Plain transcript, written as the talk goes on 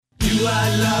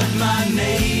I love my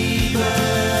neighbor?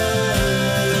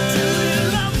 Do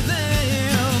you love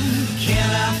them?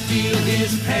 Can I feel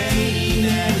his pain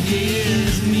and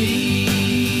his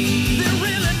need? They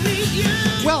really need you.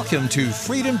 Welcome to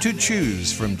Freedom to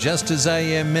Choose from Just As I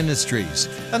Am Ministries,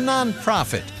 a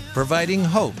nonprofit providing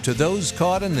hope to those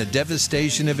caught in the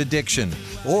devastation of addiction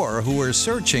or who are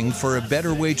searching for a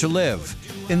better way to live.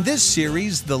 In this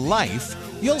series, The Life,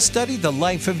 you'll study the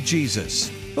life of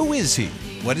Jesus. Who is he?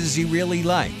 What is he really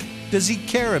like? Does he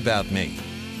care about me?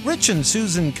 Rich and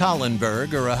Susan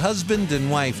Collenberg are a husband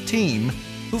and wife team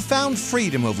who found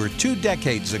freedom over 2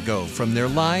 decades ago from their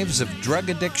lives of drug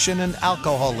addiction and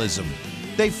alcoholism.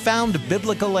 They found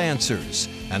biblical answers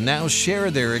and now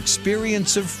share their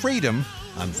experience of freedom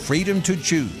on Freedom to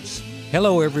Choose.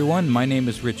 Hello, everyone. My name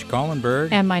is Rich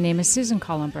Collenberg. And my name is Susan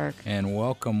Collenberg. And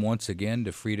welcome once again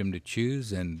to Freedom to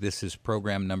Choose. And this is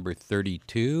program number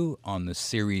 32 on the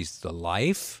series The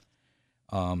Life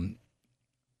on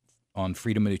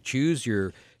Freedom to Choose.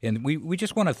 And we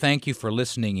just want to thank you for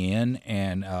listening in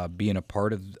and being a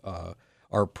part of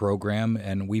our program.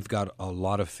 And we've got a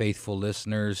lot of faithful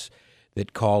listeners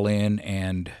that call in,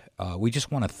 and we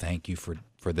just want to thank you for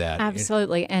that.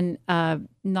 Absolutely. And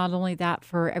not only that,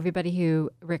 for everybody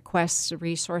who requests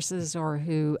resources or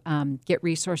who get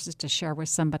resources to share with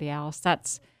somebody else,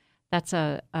 that's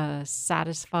a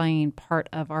satisfying part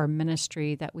of our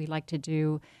ministry that we like to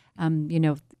do.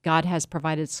 God has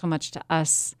provided so much to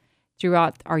us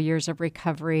throughout our years of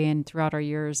recovery and throughout our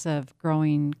years of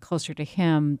growing closer to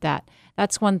Him,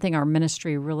 that's one thing our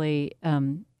ministry really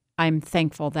I'm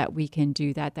thankful that we can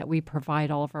do that we provide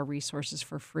all of our resources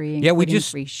for free, including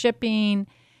free shipping.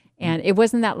 And it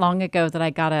wasn't that long ago that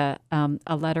I got a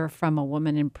letter from a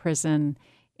woman in prison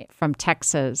from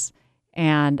Texas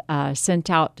and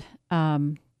sent out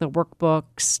the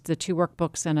workbooks, the 2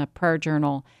 workbooks and a prayer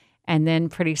journal. And then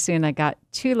pretty soon I got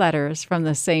 2 letters from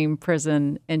the same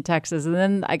prison in Texas. And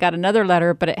then I got another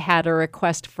letter, but it had a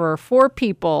request for 4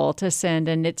 people to send.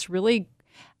 And it's really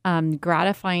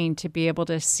gratifying to be able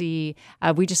to see.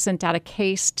 We just sent out a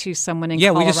case to someone in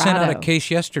Colorado. Yeah, we just sent out a case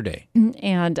yesterday.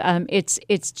 And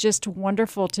it's just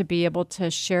wonderful to be able to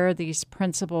share these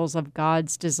principles of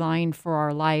God's design for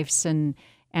our lives and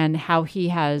how He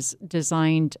has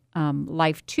designed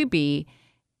life to be.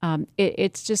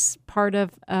 It's just part of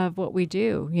what we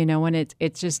do, and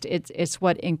it's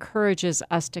what encourages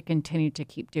us to continue to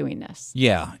keep doing this.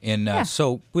 Yeah, and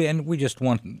so we just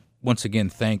want once again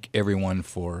thank everyone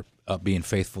for being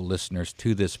faithful listeners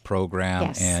to this program,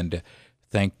 yes. And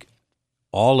thank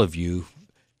all of you,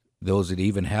 those that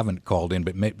even haven't called in,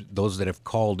 but those that have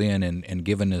called in and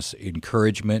given us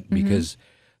encouragement, because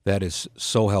that is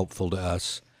so helpful to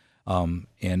us.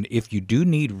 And if you do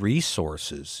need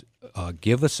resources,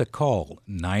 give us a call,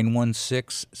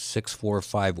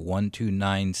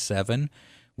 916-645-1297.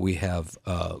 We have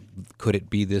Could It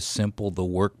Be This Simple, the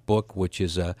workbook, which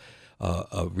is a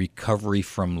recovery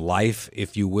from life,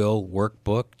 if you will,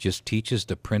 workbook. Just teaches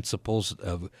the principles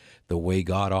of the way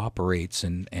God operates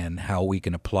and how we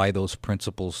can apply those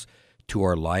principles to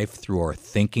our life through our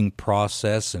thinking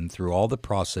process and through all the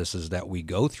processes that we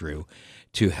go through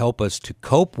to help us to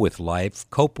cope with life,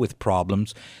 cope with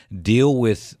problems, deal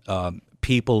with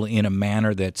people in a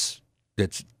manner that's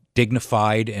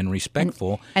dignified and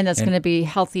respectful. And that's going to be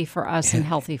healthy for us and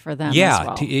healthy for them as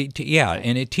well.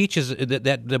 And it teaches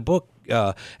that the book,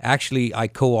 actually I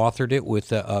co-authored it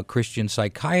with a Christian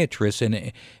psychiatrist,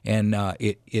 and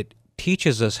it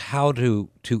teaches us how to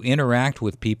interact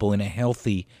with people in a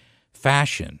healthy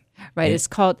fashion. Right. It's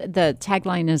called, the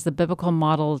tagline is the biblical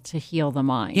model to heal the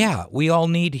mind. Yeah, we all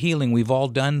need healing. We've all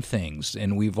done things,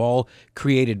 and we've all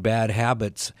created bad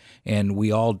habits, and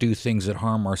we all do things that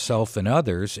harm ourselves and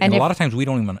others. And a lot of times we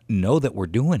don't even know that we're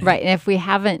doing it. Right. And if we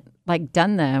haven't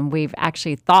done them, we've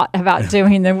actually thought about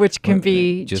doing them, which can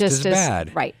be just as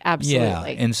bad. Right.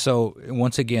 Absolutely. Yeah. And so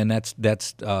once again, that's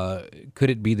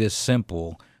Could It Be This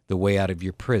Simple, the way out of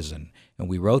your prison. And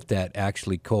we wrote that,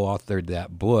 actually co-authored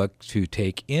that book to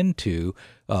take into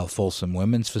Folsom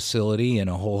Women's Facility and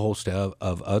a whole host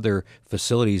of other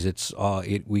facilities.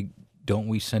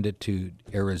 We send it to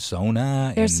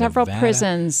Arizona. There's several Nevada.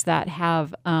 prisons that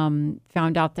have found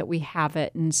out that we have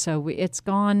it, and so it's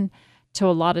gone to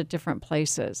a lot of different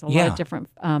places, a lot of different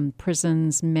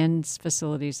prisons, men's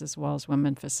facilities as well as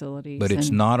women's facilities. But it's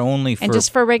not only for... And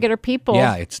just for regular people.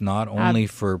 Yeah, it's not only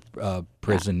for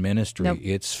prison ministry. Nope.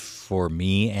 It's for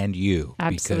me and you.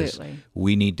 Absolutely. Because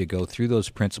we need to go through those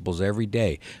principles every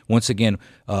day. Once again,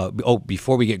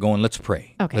 before we get going, let's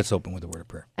pray. Okay. Let's open with a word of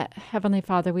prayer. Heavenly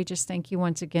Father, we just thank you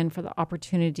once again for the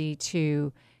opportunity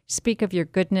to speak of your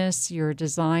goodness, your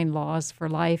design laws for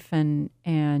life, and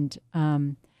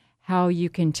how you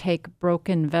can take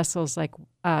broken vessels like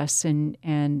us and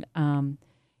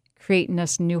create in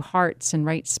us new hearts and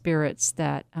right spirits,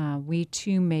 that we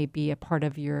too may be a part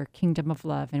of your kingdom of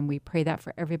love. And we pray that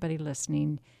for everybody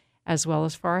listening, as well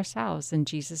as for ourselves. In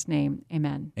Jesus' name,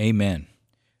 amen. Amen.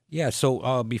 Yeah,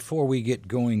 so before we get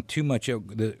going too much, of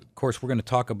course, we're going to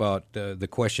talk about the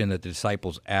question that the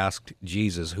disciples asked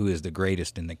Jesus, who is the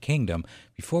greatest in the kingdom.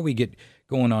 Before we get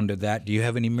going on to that, do you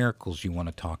have any miracles you want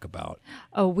to talk about?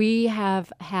 Oh, we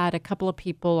have had a couple of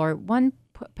people, or one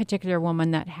particular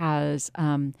woman that has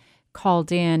called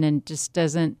in and just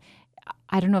doesn't,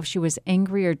 I don't know if she was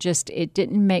angry or just it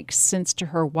didn't make sense to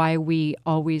her why we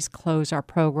always close our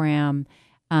program.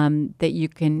 That you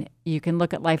can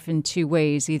look at life in two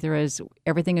ways, either as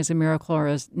everything is a miracle or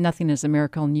as nothing is a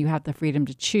miracle, and you have the freedom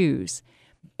to choose.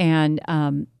 And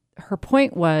her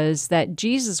point was that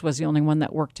Jesus was the only one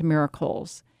that worked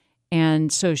miracles, and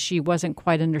so she wasn't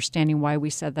quite understanding why we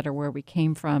said that or where we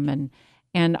came from.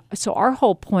 And so our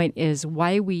whole point is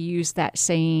why we use that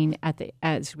saying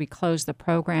as we close the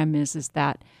program is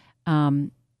that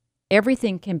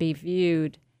everything can be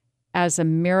viewed as a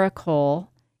miracle.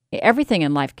 Everything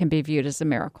in life can be viewed as a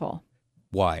miracle.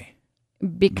 Why?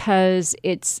 Because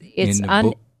it's in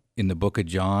the book of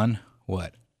John,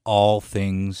 what? All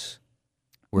things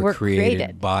were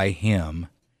created by him,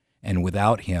 and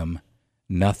without him,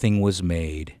 nothing was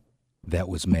made that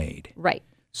was made. Right.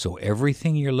 So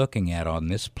everything you're looking at on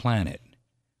this planet,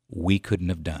 we couldn't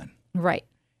have done. Right.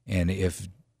 And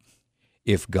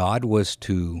if God was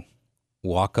to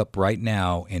walk up right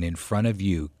now and in front of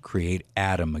you create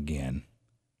Adam again,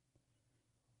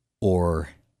 or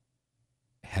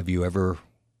have you ever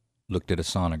looked at a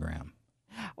sonogram?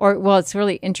 Or, well, it's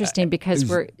really interesting because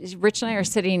Rich and I are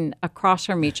sitting across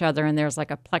from each other, and there's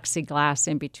like a plexiglass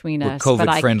in between us. We're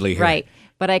COVID-friendly here. Right.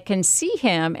 But I can see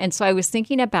him, and so I was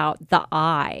thinking about the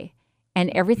eye and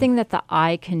everything that the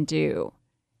eye can do,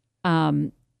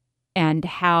 and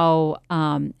how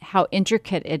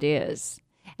intricate it is.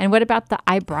 And what about the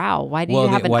eyebrow? Why do you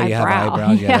have an eyebrow? Why do you have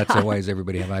eyebrows? Yeah, that's why does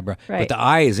everybody have eyebrows? Right. But the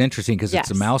eye is interesting because Yes.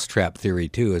 it's a mousetrap theory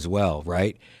too, as well,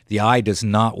 right? The eye does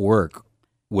not work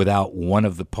without one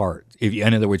of the parts.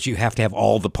 In other words, you have to have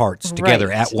all the parts together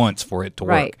Right. at once for it to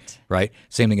work, right?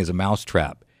 Same thing as a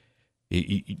mousetrap.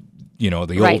 You know,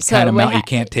 the Right. old So kind of it mouse, ha- you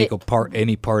can't take it- apart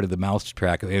any part of the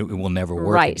mousetrap. It will never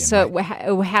work Right. again. So right?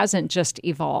 it hasn't just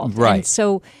evolved. Right. And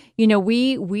so, you know,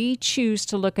 we choose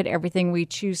to look at everything. We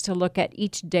choose to look at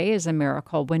each day as a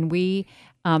miracle. When we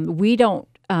don't,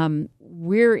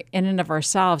 we're in and of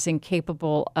ourselves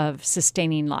incapable of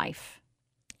sustaining life.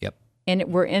 Yep. And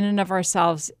we're in and of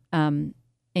ourselves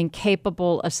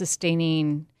incapable of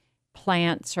sustaining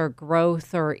plants or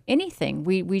growth or anything.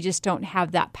 We just don't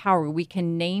have that power. We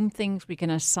can name things, we can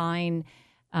assign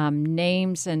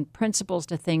names and principles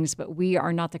to things, but we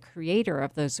are not the creator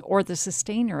of those or the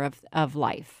sustainer of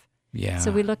life. Yeah.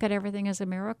 So we look at everything as a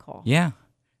miracle. Yeah.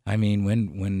 I mean,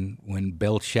 when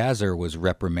Belshazzar was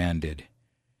reprimanded,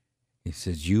 he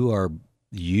says, you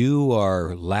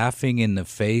are laughing in the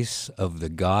face of the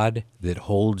God that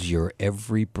holds your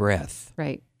every breath.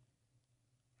 Right.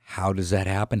 How does that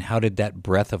happen? How did that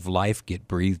breath of life get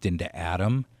breathed into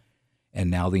Adam? And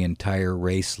now the entire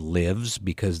race lives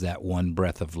because that one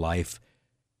breath of life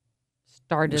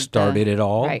started it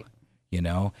all. Right. You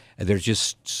know, and there's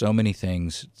just so many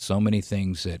things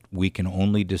that we can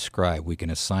only describe. We can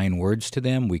assign words to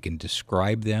them, we can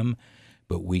describe them,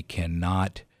 but we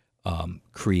cannot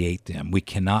create them. We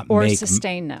cannot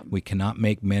sustain them. We cannot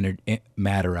make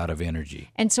matter out of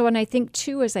energy. And so, and I think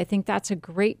too, I think that's a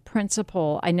great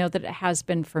principle. I know that it has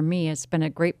been for me. It's been a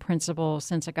great principle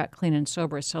since I got clean and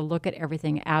sober. So look at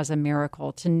everything as a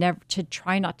miracle. To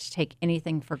try not to take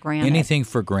anything for granted. Anything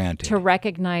for granted. To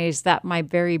recognize that my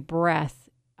very breath,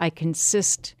 I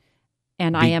consist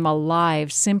and I am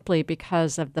alive simply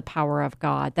because of the power of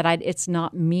God. That it's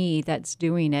not me that's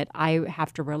doing it. I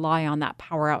have to rely on that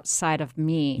power outside of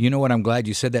me. You know what? I'm glad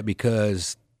you said that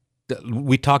because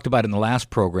we talked about it in the last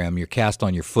program. You're cast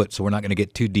on your foot, so we're not going to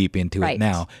get too deep into Right. it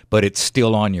now. But it's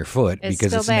still on your foot It's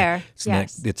because still there. It's,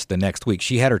 Yes. it's the next week.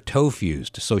 She had her toe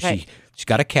fused, so Right. she's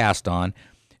got a cast on.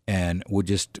 And we'll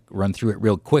just run through it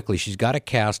real quickly. She's got a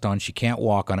cast on. She can't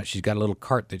walk on it. She's got a little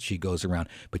cart that she goes around.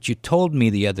 But you told me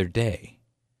the other day,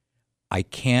 I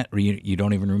can't, you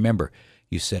don't even remember.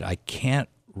 You said, I can't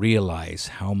realize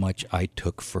how much I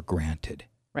took for granted.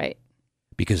 Right.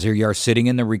 Because there you are sitting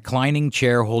in the reclining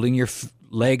chair holding your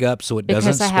leg up so it doesn't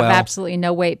Because I swell. have absolutely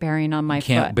no weight bearing on my You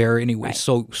can't foot. bear any weight.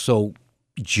 Right. So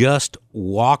just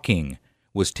walking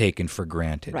was taken for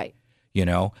granted. Right.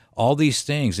 all these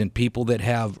things, and people that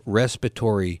have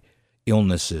respiratory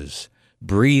illnesses,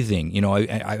 breathing.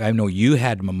 I know you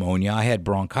had pneumonia. I had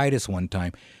bronchitis one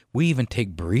time. We even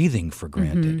take breathing for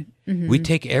granted. We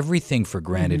take everything for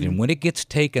granted. And when it gets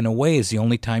taken away is the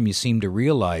only time you seem to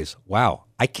realize, wow,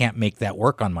 I can't make that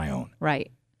work on my own.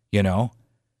 Right.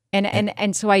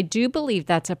 And so I do believe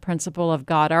that's a principle of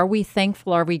God. Are we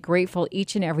thankful? Are we grateful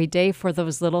each and every day for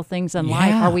those little things in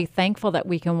life? Are we thankful that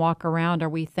we can walk around? Are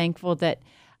we thankful that,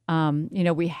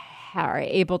 we are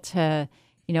able to,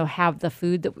 have the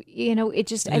food that I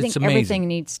think amazing. Everything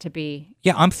needs to be.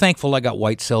 Yeah, I'm thankful I got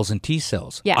white cells and T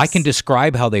cells. Yes. I can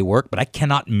describe how they work, but I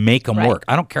cannot make them Right. work.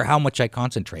 I don't care how much I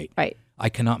concentrate. Right. I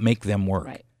cannot make them work.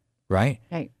 Right?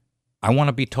 Right. I want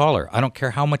to be taller. I don't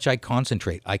care how much I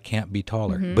concentrate. I can't be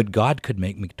taller. But God could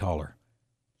make me taller.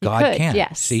 God could, can.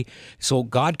 yes. See? So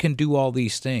God can do all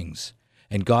these things.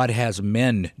 And God has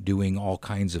men doing all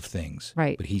kinds of things.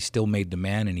 Right. But he still made the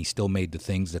man, and he still made the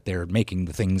things that they're making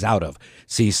the things out of.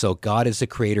 See, so God is the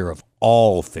creator of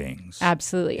all things.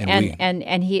 Absolutely. And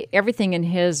And he everything in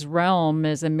his realm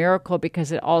is a miracle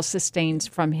because it all sustains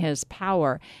from his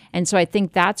power. And so I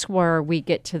think that's where we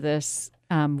get to this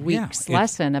week's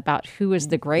lesson about who is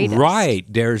the greatest. Right.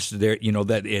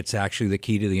 That it's actually the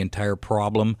key to the entire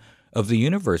problem of the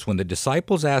universe. When the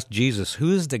disciples asked Jesus,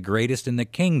 who is the greatest in the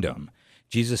kingdom?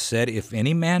 Jesus said, if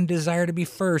any man desire to be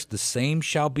first, the same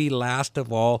shall be last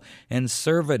of all and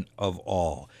servant of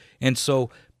all. And so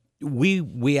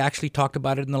we actually talked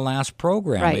about it in the last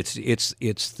program. Right. It's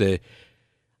the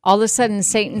all of a sudden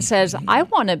Satan says, I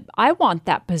want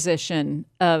that position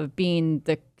of being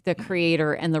the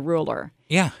creator and the ruler.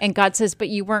 Yeah. And God says, but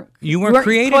you weren't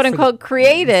created quote unquote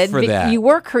created for that. You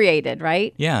were created,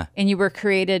 right? Yeah. And you were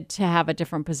created to have a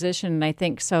different position. And I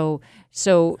think so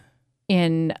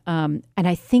and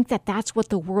I think that's what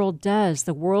the world does.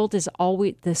 The world is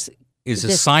always this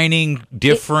assigning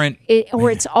different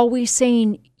or it's always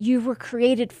saying you were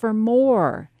created for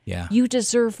more. Yeah. You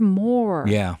deserve more.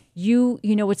 Yeah.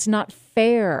 It's not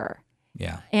fair.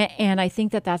 Yeah. And I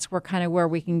think that's where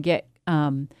we can get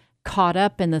caught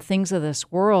up in the things of this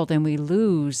world, and we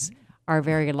lose our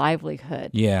very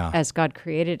livelihood as God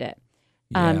created it.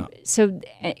 Yeah. So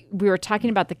we were talking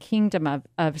about the kingdom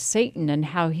of Satan and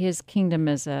how his kingdom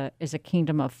is a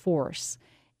kingdom of force,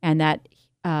 and that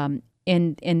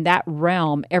in that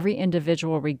realm, every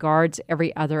individual regards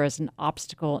every other as an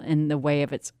obstacle in the way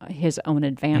of his own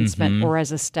advancement, or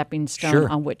as a stepping stone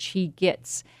on which he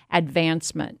gets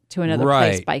advancement to another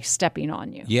place by stepping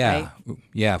on you. Yeah, right?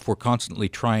 Yeah. If we're constantly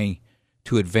trying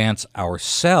to advance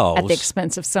ourselves at the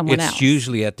expense of someone else, it's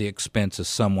usually at the expense of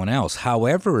someone else.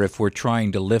 However, if we're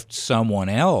trying to lift someone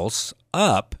else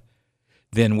up,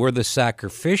 then we're the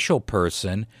sacrificial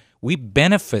person. We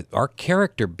benefit, our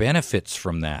character benefits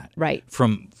from that. Right.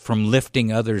 From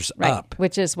lifting others up.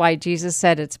 Which is why Jesus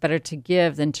said it's better to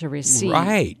give than to receive.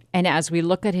 Right. And as we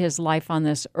look at his life on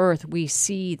this earth, we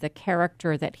see the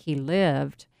character that he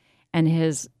lived, and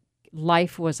his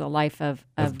life was a life of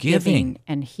giving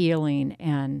and healing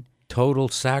and total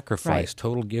sacrifice,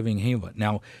 total giving.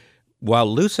 Now,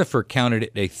 while Lucifer counted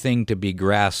it a thing to be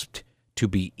grasped to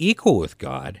be equal with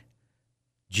God,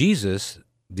 Jesus,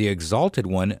 the exalted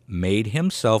one, made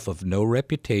himself of no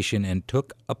reputation and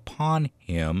took upon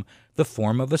him the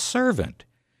form of a servant,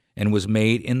 and was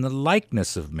made in the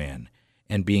likeness of men.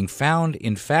 And being found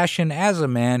in fashion as a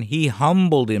man, he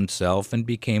humbled himself and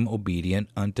became obedient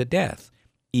unto death,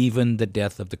 even the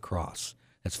death of the cross.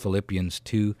 That's Philippians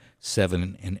 2,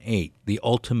 7, and 8, the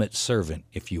ultimate servant,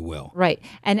 if you will. Right.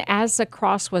 And as the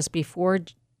cross was before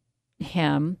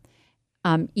him,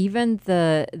 even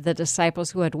the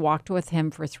disciples who had walked with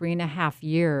him for 3.5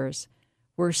 years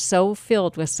were so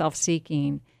filled with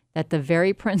self-seeking that the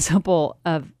very principle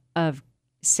of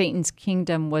Satan's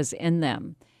kingdom was in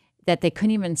them, that they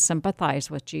couldn't even sympathize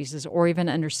with Jesus or even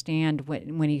understand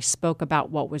when he spoke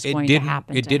about what was going to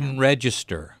happen. It didn't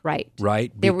register. Right.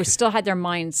 Right. They still had their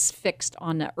minds fixed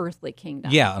on the earthly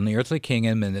kingdom. Yeah, on the earthly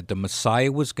kingdom, and that the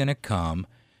Messiah was going to come,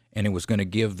 and it was going to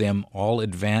give them all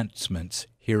advancements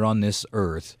here on this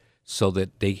earth so that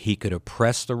he could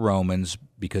oppress the Romans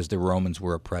because the Romans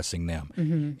were oppressing them.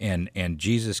 Mm-hmm. And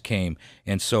Jesus came.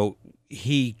 And so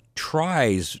he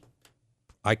tries,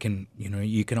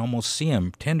 you can almost see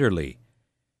him tenderly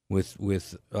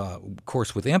with of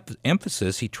course, with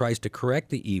emphasis, he tries to correct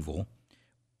the evil,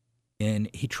 and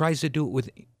he tries to do it with,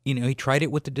 he tried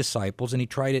it with the disciples, and he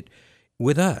tried it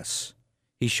with us.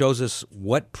 He shows us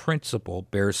what principle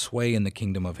bears sway in the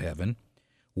kingdom of heaven,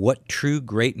 what true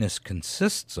greatness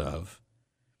consists of,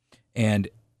 and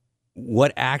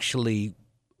what actually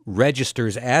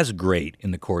registers as great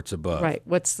in the courts above. Right.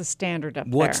 What's the standard up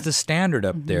What's there? the standard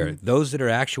up there? Those that are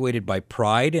actuated by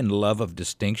pride and love of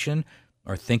distinction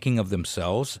are thinking of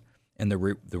themselves and the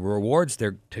rewards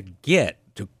they're to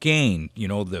gain,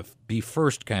 the be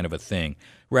first kind of a thing,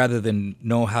 rather than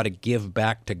know how to give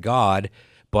back to God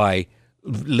by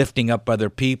lifting up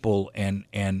other people and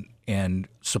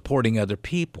supporting other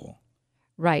people.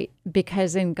 Right.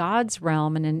 Because in God's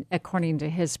realm and according to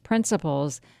his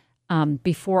principles,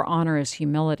 before honor is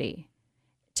humility.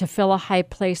 To fill a high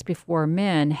place before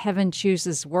men, heaven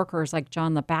chooses workers like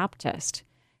John the Baptist,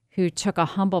 who took a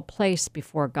humble place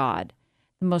before God.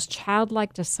 The most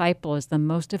childlike disciple is the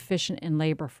most efficient in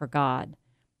labor for God.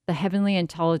 The heavenly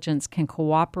intelligence can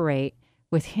cooperate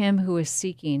with him who is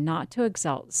seeking not to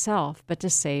exalt self, but to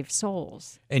save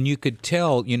souls. And you could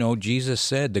tell, Jesus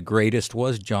said the greatest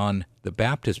was John the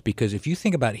Baptist, because if you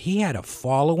think about it, he had a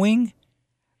following,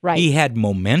 Right. he had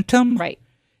momentum, Right.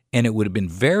 and it would have been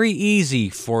very easy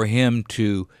for him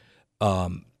to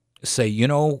say,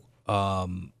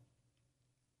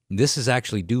 this is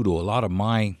actually due to a lot of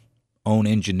my own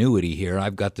ingenuity here.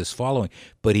 I've got this following.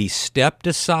 But he stepped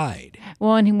aside.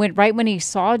 Well, and he went right when he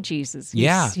saw Jesus. He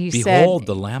Behold said,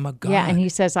 the Lamb of God. Yeah, and he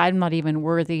says, I'm not even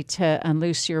worthy to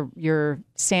unloose your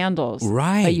sandals.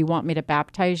 Right. But you want me to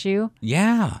baptize you?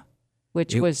 Yeah.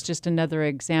 Which was just another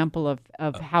example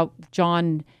of how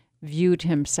John viewed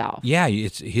himself. Yeah,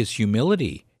 it's his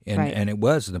humility. And, Right. and it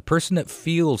was. The person that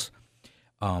feels,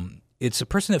 it's the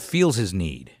person that feels his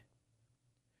need.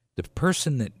 The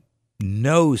person that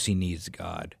knows he needs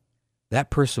God,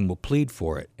 that person will plead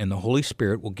for it, and the Holy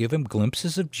Spirit will give him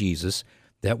glimpses of Jesus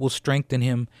that will strengthen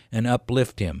him and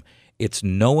uplift him. It's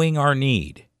knowing our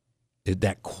need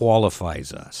that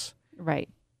qualifies us. Right.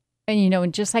 And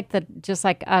and just like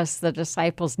us, the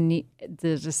disciples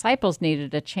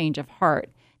needed a change of heart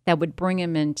that would bring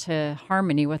him into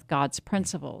harmony with God's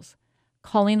principles.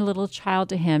 Calling a little child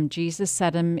to him, Jesus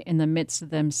set him in the midst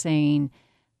of them, saying,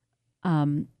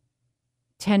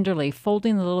 tenderly,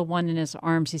 folding the little one in his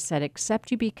arms, he said, except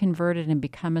you be converted and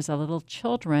become as a little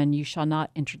children, you shall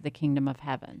not enter the kingdom of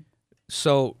heaven.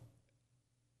 So,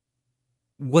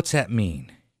 what's that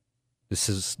mean? This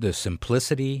is the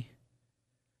simplicity,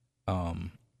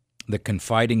 the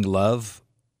confiding love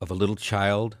of a little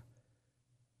child.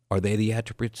 Are they the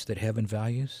attributes that heaven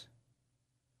values?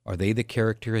 Are they the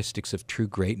characteristics of true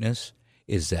greatness?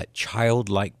 Is that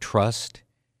childlike trust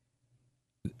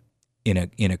in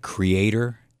a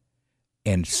creator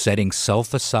and setting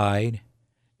self aside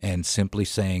and simply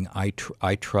saying, I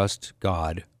trust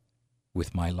God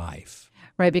with my life.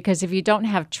 Right, because if you don't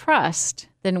have trust,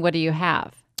 then what do you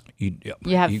have?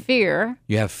 You have fear.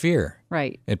 You have fear.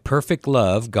 Right. And perfect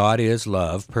love, God is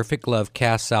love. Perfect love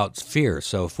casts out fear.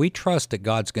 So if we trust that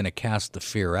God's going to cast the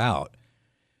fear out,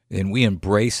 and we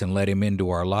embrace and let him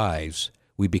into our lives,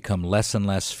 we become less and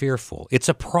less fearful. It's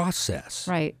a process.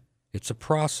 Right. It's a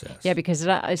process. Yeah, because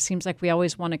it seems like we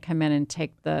always want to come in and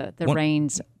take the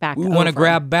reins back We over. want to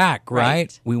grab back, right?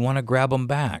 Right. We want to grab them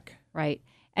back. Right.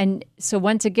 And so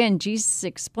once again, Jesus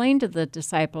explained to the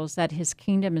disciples that his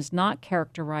kingdom is not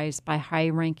characterized by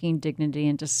high-ranking dignity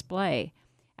and display.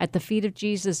 At the feet of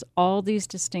Jesus, all these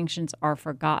distinctions are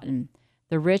forgotten.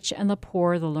 The rich and the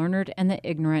poor, the learned and the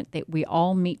ignorant, that we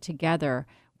all meet together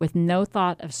with no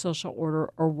thought of social order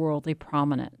or worldly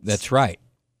prominence. That's right.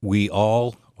 We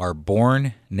all are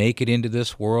born naked into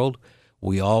this world.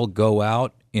 We all go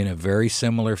out in a very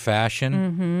similar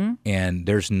fashion, and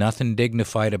there's nothing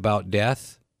dignified about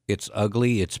death. It's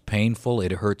ugly, it's painful,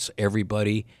 it hurts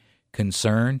everybody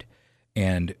concerned,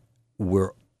 and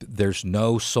there's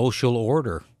no social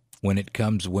order when it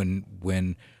comes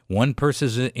when one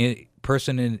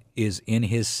person is in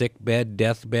his sick bed,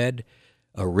 deathbed,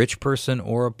 a rich person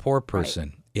or a poor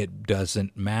person. Right. It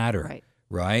doesn't matter,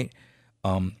 right?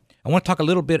 I want to talk a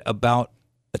little bit about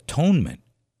atonement.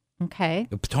 Okay.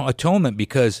 Atonement,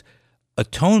 because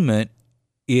atonement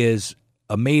is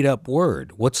a made-up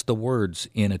word. What's the words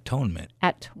in atonement?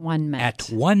 At-one-ment.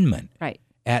 At-one-ment. Right.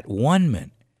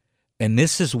 At-one-ment. And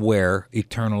this is where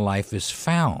eternal life is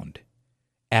found.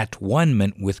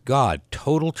 At-one-ment with God.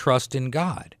 Total trust in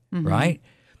God, right?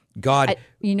 God.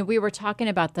 We were talking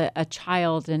about a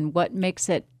child and what makes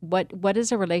it, what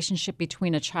is a relationship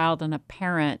between a child and a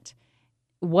parent?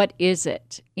 What is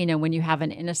it, when you have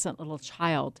an innocent little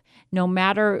child? No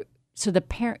matter, so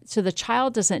the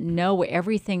child doesn't know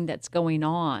everything that's going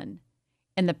on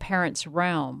in the parent's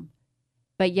realm,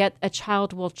 but yet a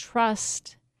child will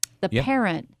trust the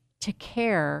parent to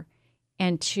care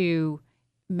and to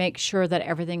make sure that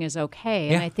everything is okay.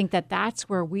 And I think that that's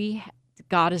where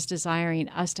God is desiring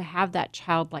us to have that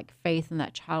childlike faith and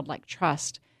that childlike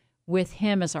trust with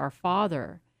him as our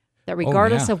Father, that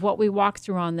regardless of what we walk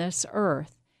through on this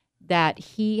earth, that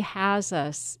he has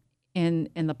us in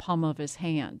the palm of his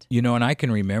hand. You know, and I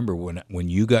can remember when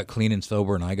you got clean and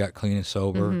sober and I got clean and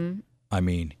sober, I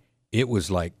mean, it was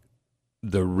like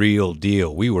the real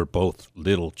deal. We were both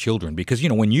little children because, you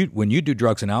know, when you do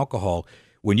drugs and alcohol,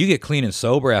 when you get clean and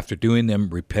sober after doing them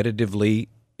repetitively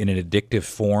in an addictive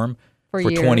form for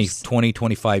 20,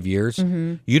 25 years,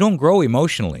 you don't grow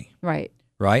emotionally. Right.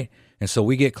 Right? And so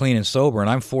we get clean and sober, and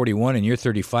I'm 41 and you're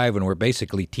 35, and we're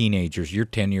basically teenagers. You're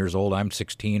 10 years old, I'm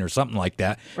 16 or something like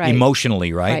that,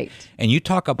 emotionally, right? And you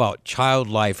talk about child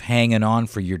life hanging on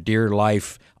for your dear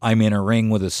life. I'm in a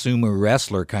ring with a sumo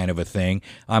wrestler kind of a thing.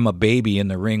 I'm a baby in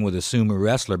the ring with a sumo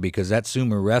wrestler because that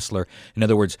sumo wrestler, in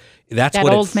other words, that's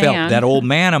what it felt. That old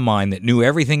man of mine that knew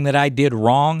everything that I did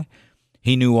wrong.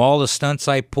 He knew all the stunts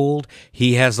I pulled.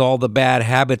 He has all the bad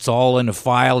habits all in a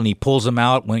file, and he pulls them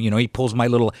out when, you know, he pulls my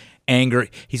little anger.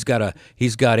 He's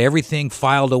got everything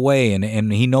filed away,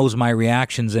 and he knows my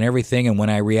reactions and everything. And when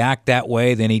I react that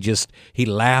way, then he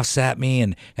laughs at me,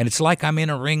 and it's like I'm in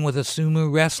a ring with a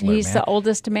sumo wrestler. He's the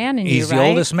oldest man in you, right? He's the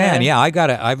oldest man. Yeah, I've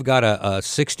got a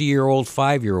 60-year-old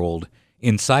 5-year-old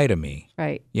inside of me.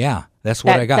 Right. Yeah, that's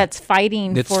what I got. That's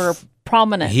fighting for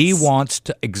prominence. He wants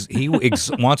to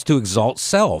wants to exalt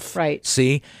self. Right.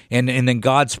 See, and then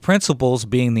God's principles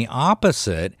being the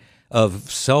opposite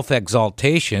of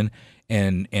self-exaltation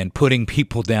and putting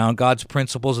people down. God's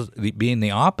principles being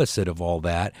the opposite of all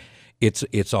that.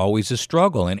 It's always a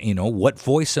struggle. And, you know, what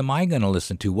voice am I going to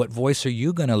listen to? What voice are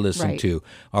you going to listen to?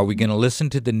 Are we going to listen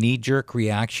to the knee-jerk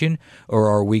reaction, or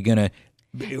are we going to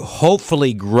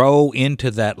hopefully grow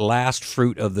into that last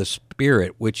fruit of the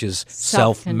Spirit, which is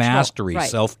self-mastery,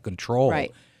 self-control?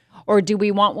 Right. Or do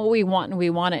we want what we want and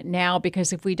we want it now?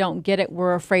 Because if we don't get it,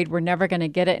 we're afraid we're never going to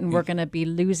get it and we're going to be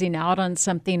losing out on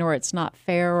something, or it's not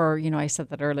fair, or, you know, I said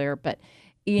that earlier. But,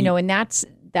 you know, and that's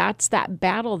that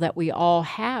battle that we all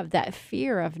have, that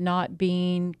fear of not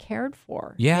being cared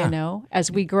for. Yeah. You know, as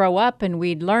we grow up and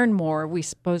we learn more, we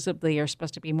supposedly are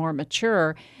supposed to be more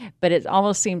mature, but it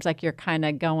almost seems like you're kind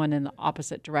of going in the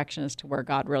opposite direction as to where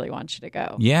God really wants you to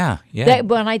go. Yeah, yeah.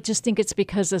 But I just think it's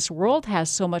because this world has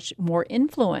so much more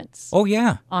influence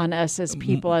on us as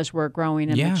people as we're growing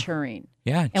and maturing.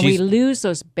 Yeah. And we lose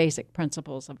those basic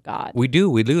principles of God. We do.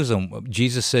 We lose them.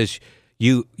 Jesus says,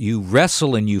 You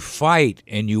wrestle and you fight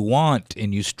and you want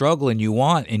and you struggle and you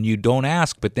want and you don't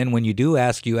ask. But then when you do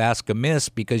ask, you ask amiss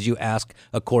because you ask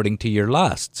according to your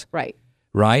lusts. Right.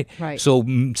 Right? Right. So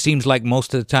seems like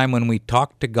most of the time when we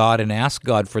talk to God and ask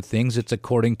God for things, it's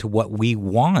according to what we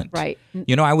want. Right.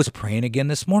 You know, I was praying again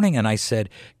this morning and I said,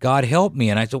 God, help me.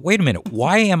 And I said, wait a minute,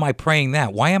 why am I praying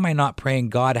that? Why am I not praying,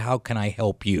 God, how can I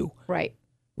help you? Right.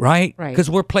 Right? Right. Because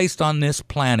we're placed on this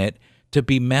planet to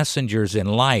be messengers in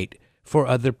light for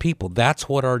other people. That's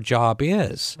what our job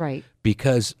is. Right.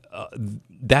 Because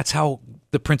that's how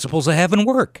the principles of heaven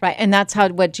work. Right. And that's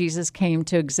what Jesus came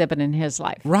to exhibit in his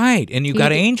life. Right. And you've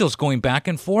got angels going back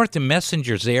and forth and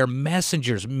messengers. They are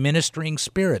messengers, ministering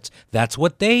spirits. That's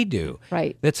what they do.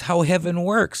 Right. That's how heaven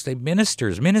works. They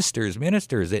ministers.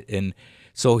 And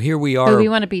so here we are. So we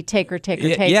want to be takers.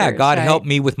 Yeah, God help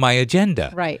me with my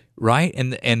agenda. Right. Right?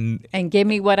 And give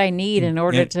me what I need in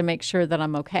order to make sure that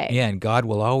I'm okay. Yeah, and God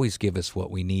will always give us what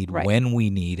we need when we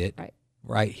need it. Right.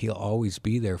 Right? He'll always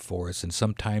be there for us. And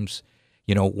sometimes,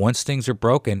 you know, once things are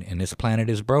broken, and this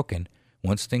planet is broken,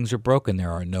 once things are broken,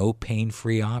 there are no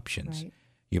pain-free options. Right.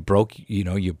 You broke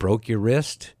your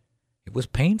wrist. It was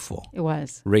painful. It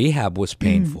was. Rehab was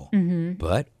painful. Mm-hmm.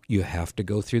 But you have to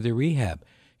go through the rehab.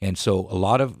 And so a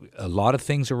lot of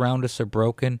things around us are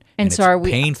broken, and so it's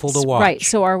painful to watch. Right.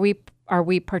 So are we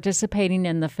participating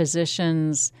in the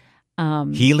physician's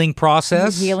healing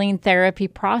process, healing therapy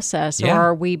process, or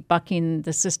are we bucking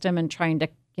the system and trying to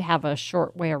have a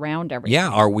short way around everything? Yeah.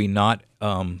 Are we not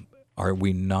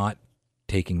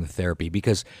taking the therapy?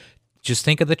 Because just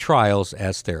think of the trials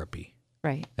as therapy.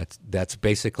 Right. That's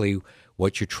basically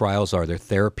what your trials are. They're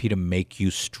therapy to make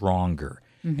you stronger.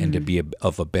 And to be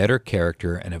of a better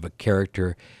character, and of a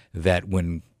character that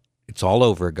when it's all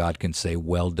over, God can say,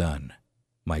 well done,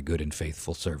 my good and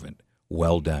faithful servant.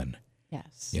 Well done.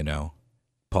 Yes. You know,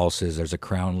 Paul says there's a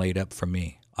crown laid up for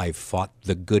me. I've fought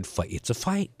the good fight. It's a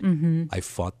fight. Mm-hmm. I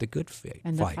fought the good fight.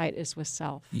 And the fight is with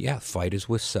self. Yeah, fight is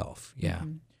with self. Yeah.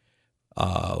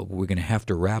 We're going to have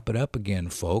to wrap it up again,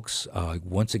 folks.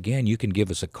 Once again, you can give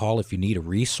us a call if you need a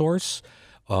resource.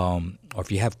 Or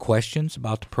if you have questions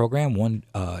about the program,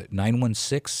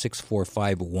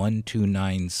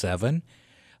 916-645-1297.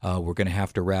 We're going to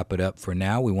have to wrap it up for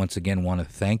now. We once again want to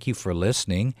thank you for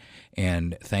listening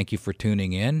and thank you for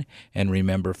tuning in. And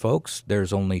remember, folks,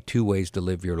 there's only two ways to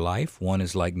live your life. One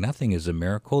is like nothing is a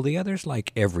miracle. The other is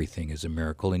like everything is a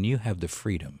miracle. And you have the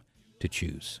freedom to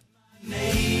choose.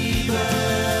 Neighbor,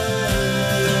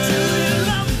 do you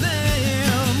love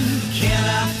them? Can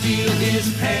I feel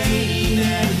his pain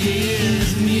and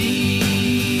his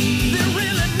need? They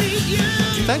really need you.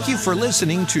 Thank you for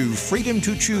listening to Freedom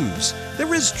to Choose.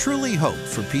 There is truly hope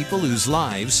for people whose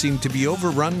lives seem to be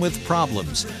overrun with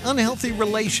problems, unhealthy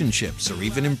relationships, or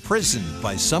even imprisoned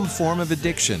by some form of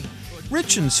addiction.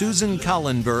 Rich and Susan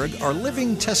Collenberg are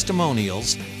living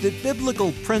testimonials that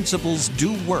biblical principles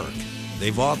do work.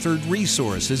 They've authored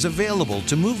resources available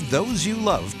to move those you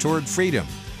love toward freedom.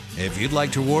 If you'd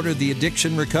like to order the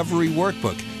Addiction Recovery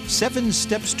Workbook, 7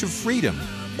 Steps to Freedom,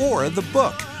 or the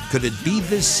book, Could It Be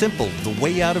This Simple, The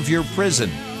Way Out of Your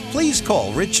Prison? Please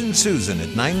call Rich and Susan at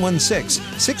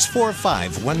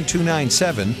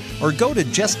 916-645-1297 or go to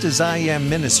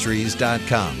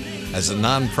justasIamministries.com. As a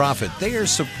nonprofit, they are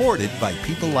supported by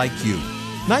people like you.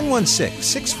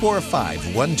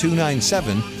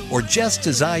 916-645-1297 or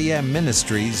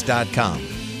justasIamministries.com.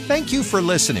 Thank you for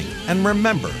listening, and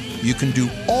remember, you can do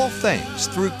all things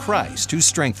through Christ who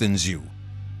strengthens you.